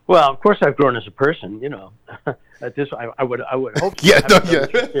 Well, of course I've grown as a person, you know. At this, I would hope so.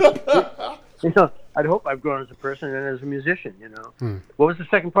 You know, I'd hope I've grown as a person and as a musician, you know. What was the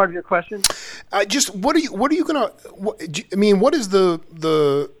second part of your question? Just what are you gonna? What is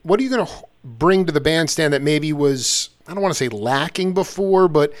what are you gonna bring to the bandstand that maybe was, I don't want to say lacking before,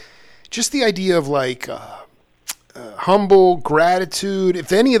 but just the idea of like humble gratitude.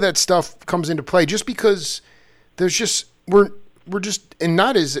 If any of that stuff comes into play, just because there's just we're just, and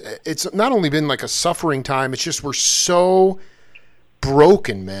not as, it's not only been like a suffering time. It's just we're so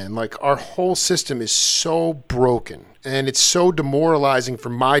broken, man. Like our whole system is so broken, and it's so demoralizing for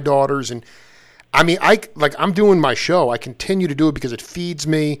my daughters. And I mean, I'm doing my show. I continue to do it because it feeds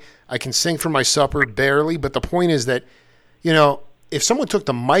me. I can sing for my supper barely, but the point is that, you know, if someone took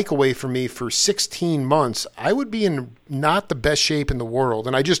the mic away from me for 16 months, I would be in not the best shape in the world.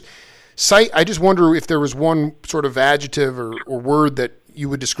 And I just wonder if there was one sort of adjective or word that you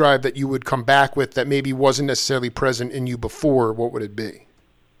would describe that you would come back with that maybe wasn't necessarily present in you before. What would it be?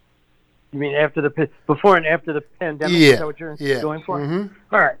 You mean before and after the pandemic? Yeah. Is that what you're going for? Mm-hmm.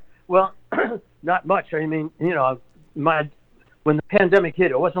 All right. Well, not much. I mean, you know, when the pandemic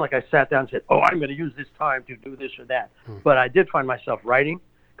hit, it wasn't like I sat down and said, "Oh, I'm going to use this time to do this or that." But I did find myself writing,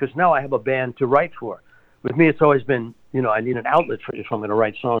 because now I have a band to write for. With me, it's always been, you know, I need an outlet for, if I'm going to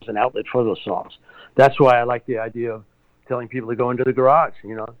write songs, an outlet for those songs. That's why I like the idea of telling people to go into the garage.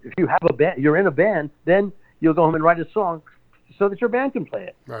 You know, if you have a band, you're in a band, then you'll go home and write a song so that your band can play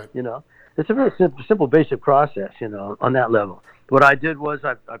it. Right. You know, it's a very simple, basic process, you know, on that level. What I did was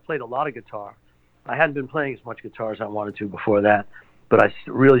I played a lot of guitar. I hadn't been playing as much guitar as I wanted to before that, but I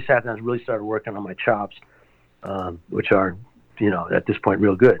really sat down and really started working on my chops, which are, you know, at this point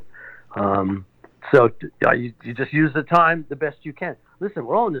real good. So you just use the time the best you can. Listen,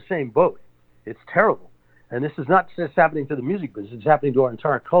 we're all in the same boat. It's terrible. And this is not just happening to the music business. It's happening to our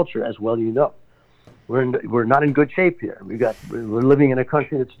entire culture, as well you know. We're not in good shape here. We're living in a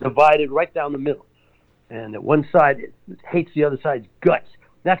country that's divided right down the middle. And that one side hates the other side's guts.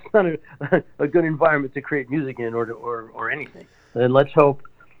 That's not a good environment to create music in or anything. And let's hope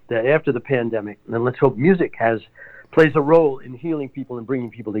that after the pandemic, and let's hope music plays a role in healing people and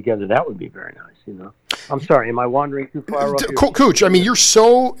bringing people together. That would be very nice, you know. I'm sorry, am I wandering too far off? Cooch, I mean, you're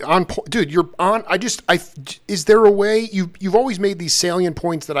so on point. Dude, you're on. Is there a way, you've always made these salient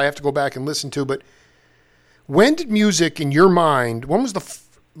points that I have to go back and listen to, but when did music, in your mind, when was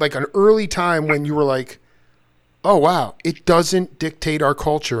like an early time when you were like, oh, wow, it doesn't dictate our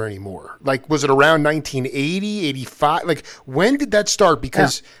culture anymore? Like, was it around 1980, 85? Like, when did that start?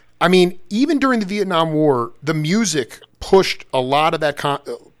 Because, I mean, even during the Vietnam War, the music pushed a lot of that,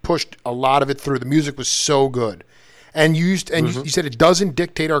 pushed a lot of it through. The music was so good. And you said it doesn't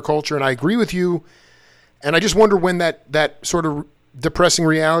dictate our culture, and I agree with you. And I just wonder when that sort of depressing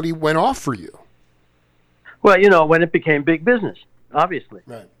reality went off for you. Well, you know, when it became big business. Obviously,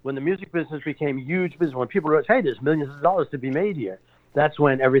 right. When the music business became huge business, when people realized, hey, there's millions of dollars to be made here, that's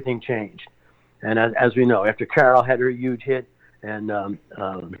when everything changed. And as we know, after Carol had her huge hit, and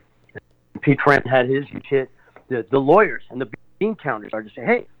Pete Friend had his huge hit, the lawyers and the bean counters started to say,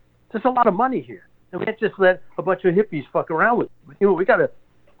 hey, there's a lot of money here, and we can't just let a bunch of hippies fuck around with it. You know, we gotta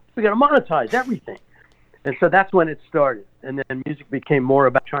monetize everything. And so that's when it started. And then music became more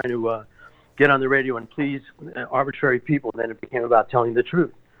about trying to get on the radio and please arbitrary people, and then it became about telling the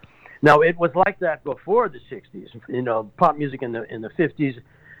truth. Now, it was like that before the 60s. You know, pop music in the 50s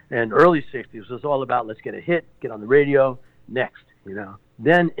and early 60s was all about let's get a hit, get on the radio, next, you know.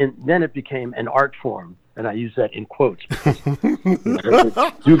 Then it became an art form, and I use that in quotes. That's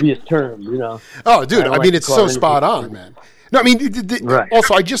a dubious term, you know. Oh, dude, I mean, it's so spot on, man. No, I mean, right.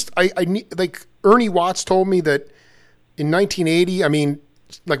 Also, I need, like, Ernie Watts told me that in 1980, I mean,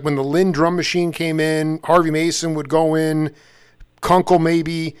 like when the Lynn drum machine came in, Harvey Mason would go in, Kunkel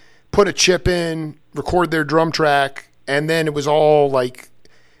maybe put a chip in, record their drum track, and then it was all like,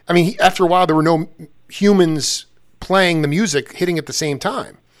 I mean, after a while there were no humans playing the music, hitting at the same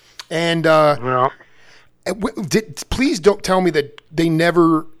time. And please don't tell me that they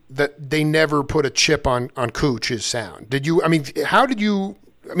never put a chip on Cooch's sound. Did you? I mean, how did you?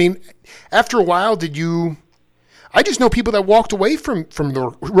 I mean, after a while, did you? I just know people that walked away from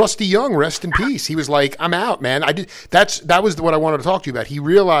the Rusty Young, rest in peace. He was like, "I'm out, man." That was what I wanted to talk to you about. He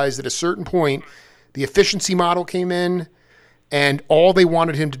realized at a certain point, the efficiency model came in, and all they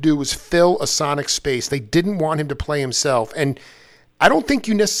wanted him to do was fill a sonic space. They didn't want him to play himself, and I don't think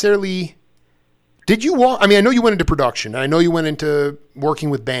you necessarily. Did you walk? I mean, I know you went into production, and I know you went into working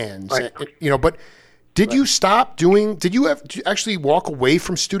with bands, right. But did you stop doing? Did you actually walk away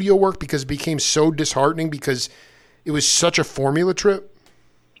from studio work because it became so disheartening because it was such a formula trip?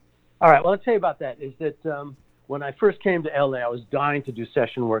 All right. Well, I'll tell you about that. Is that when I first came to LA, I was dying to do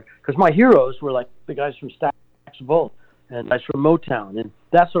session work because my heroes were like the guys from Stax Volt and guys from Motown, and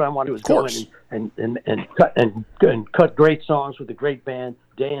that's what I wanted to do, was go in and cut great songs with a great band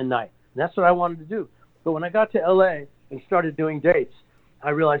day and night. And that's what I wanted to do. But when I got to LA and started doing dates,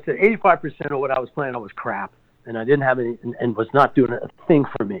 I realized that 85% of what I was playing on was crap, and I didn't have any, and was not doing a thing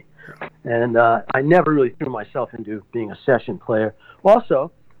for me. And I never really threw myself into being a session player.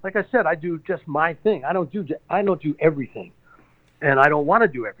 Also, like I said, I do just my thing. I don't do everything, and I don't want to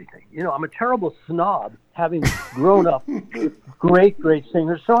do everything. You know, I'm a terrible snob, having grown up with great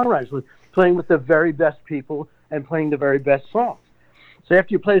singers, songwriters, with playing with the very best people and playing the very best songs. So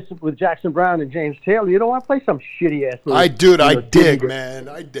after you play with Jackson Browne and James Taylor, you don't want to play some shitty ass. I dig, man.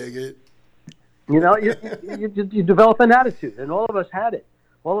 I dig it. You know, you develop an attitude, and all of us had it.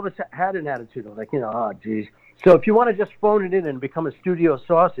 All of us had an attitude of like, oh, geez. So if you want to just phone it in and become a studio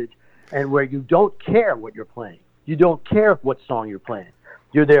sausage, and where you don't care what you're playing, you don't care what song you're playing.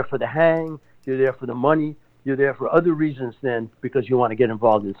 You're there for the hang. You're there for the money. You're there for other reasons than because you want to get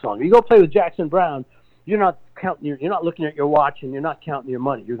involved in the song. You go play with Jackson Browne. You're not counting. You're not looking at your watch, and you're not counting your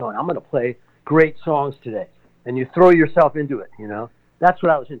money. You're going, I'm going to play great songs today, and you throw yourself into it. You know, that's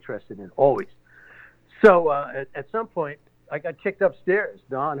what I was interested in always. So at some point, I got kicked upstairs.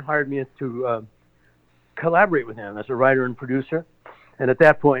 Don hired me to collaborate with him as a writer and producer, and at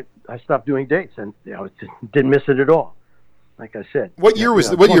that point, I stopped doing dates, and didn't miss it at all. Like I said. What year was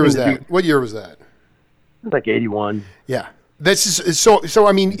that? What year was that? What year was that? It was like 81. Yeah, this is so.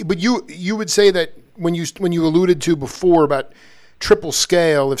 I mean, but you would say that. When you alluded to before about triple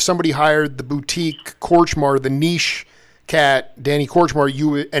scale, if somebody hired the boutique Kortchmar, the niche cat, Danny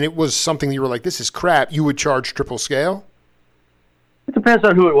Kortchmar, and it was something that you were like, this is crap, you would charge triple scale? It depends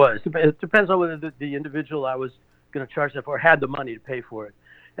on who it was. It depends on whether the individual I was going to charge that for had the money to pay for it.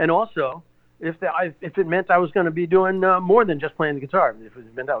 And also, if it meant I was going to be doing more than just playing the guitar. If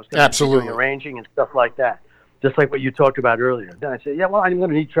it meant I was going to be doing arranging and stuff like that, just like what you talked about earlier. Then I said, yeah, well, I'm going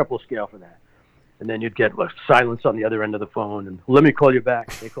to need triple scale for that. And then you'd get silence on the other end of the phone, and let me call you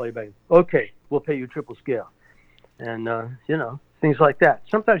back. They call you back. Okay, we'll pay you triple scale, and things like that.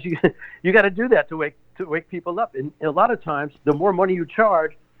 Sometimes you got to do that to wake people up. And a lot of times, the more money you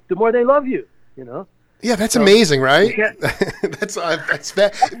charge, the more they love you. You know. Yeah, that's amazing, right? that's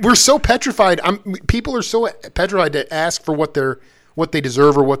we're so petrified. People are so petrified to ask for what they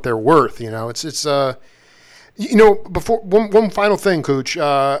deserve or what they're worth. You know, it's before one final thing, Cooch.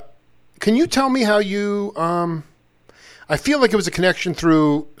 Can you tell me how you? I feel like it was a connection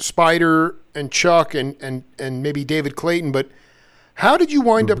through Spider and Chuck and maybe David Clayton, but how did you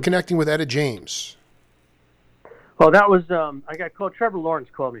wind up connecting with Etta James? Well, that was I got called. Trevor Lawrence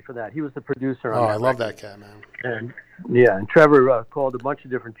called me for that. He was the producer. I love that cat, man. And Trevor called a bunch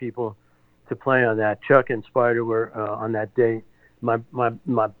of different people to play on that. Chuck and Spider were on that date. My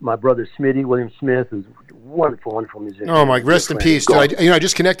brother Smitty, William Smith, is a wonderful musician. Oh my, rest in peace, dude. I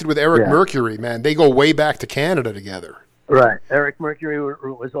just connected with Eric Mercury, man. They go way back to Canada together. Right, Eric Mercury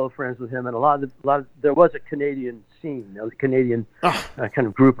was old friends with him, and a lot of there was a Canadian scene. There was a Canadian kind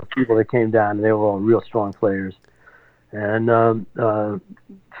of group of people that came down, and they were all real strong players. And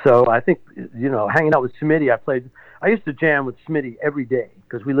so I think hanging out with Smitty, I used to jam with Smitty every day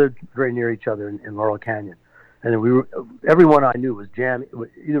because we lived very near each other in Laurel Canyon. And then everyone I knew was jamming,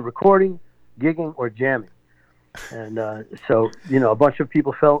 either recording, gigging, or jamming. And so a bunch of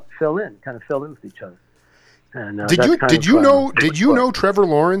people fell in with each other. And did you know Trevor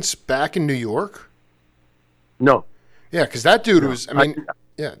Lawrence back in New York? No. Yeah, because that dude was. I mean,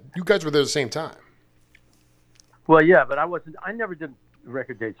 you guys were there at the same time. Well, yeah, but I never did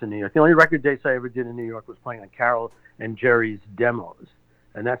record dates in New York. The only record dates I ever did in New York was playing on Carol and Jerry's demos.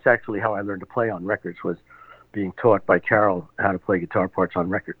 And that's actually how I learned to play on records, was being taught by Carol how to play guitar parts on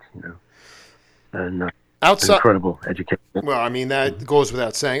records, you know. And outside, incredible education. Well, I mean, that goes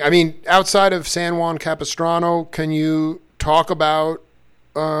without saying. I mean, outside of San Juan Capistrano, can you talk about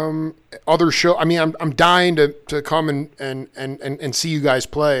other show? I mean, I'm dying to come and see you guys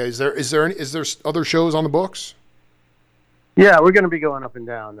play. Is there other shows on the books? Yeah, we're going to be going up and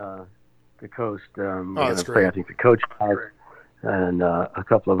down the coast. We're going to play, I think, the Kortchmar and a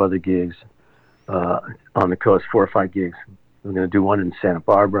couple of other gigs on the coast, 4 or 5 gigs. We're going to do one in Santa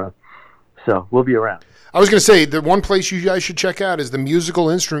Barbara. So we'll be around. I was going to say, the one place you guys should check out is the Musical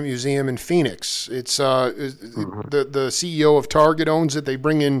Instrument Museum in Phoenix. It's the CEO of Target owns it. They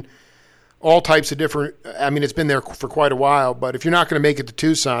bring in all types of different. I mean, it's been there for quite a while. But if you're not going to make it to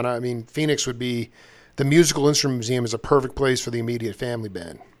Tucson, I mean, Phoenix would be. The Musical Instrument Museum is a perfect place for the immediate family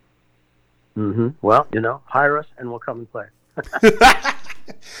band. Mm-hmm. Well, you know, hire us and we'll come and play.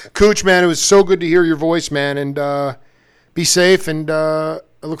 Cooch, man, it was so good to hear your voice, man, and be safe. And I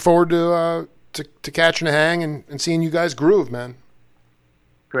look forward to catching a hang and seeing you guys groove, man.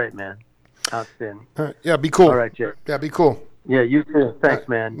 Great, man. Outstanding. Yeah, be cool. All right, Jay. Yeah, be cool. Yeah, you too. Thanks,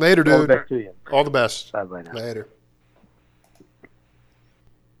 man. Later, dude. All the best to you. All the best. Bye-bye now. Later.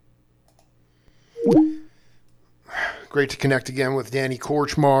 Great to connect again with Danny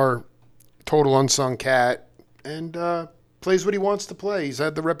Kortchmar, total unsung cat, and plays what he wants to play. He's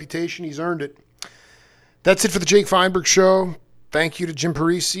had the reputation. He's earned it. That's it for the Jake Feinberg Show. Thank you to Jim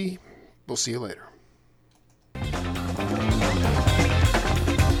Parisi. We'll see you later.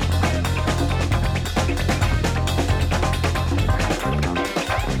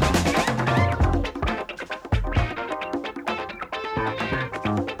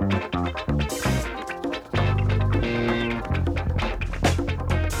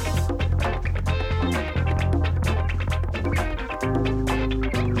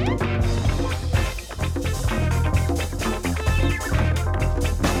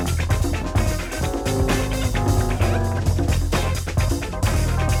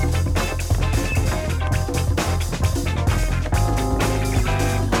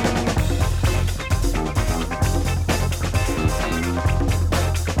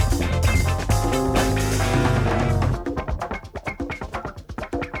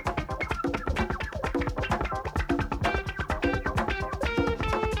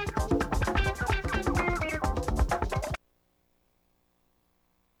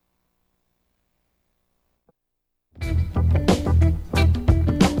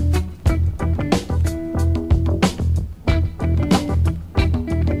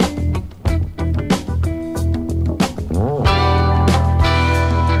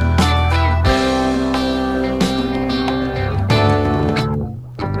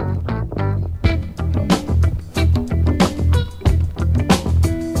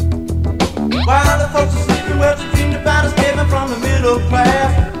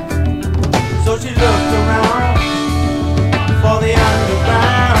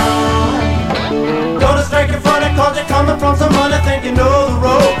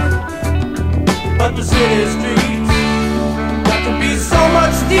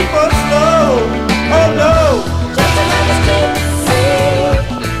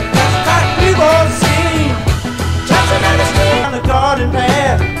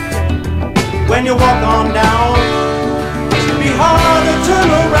 When you walk on down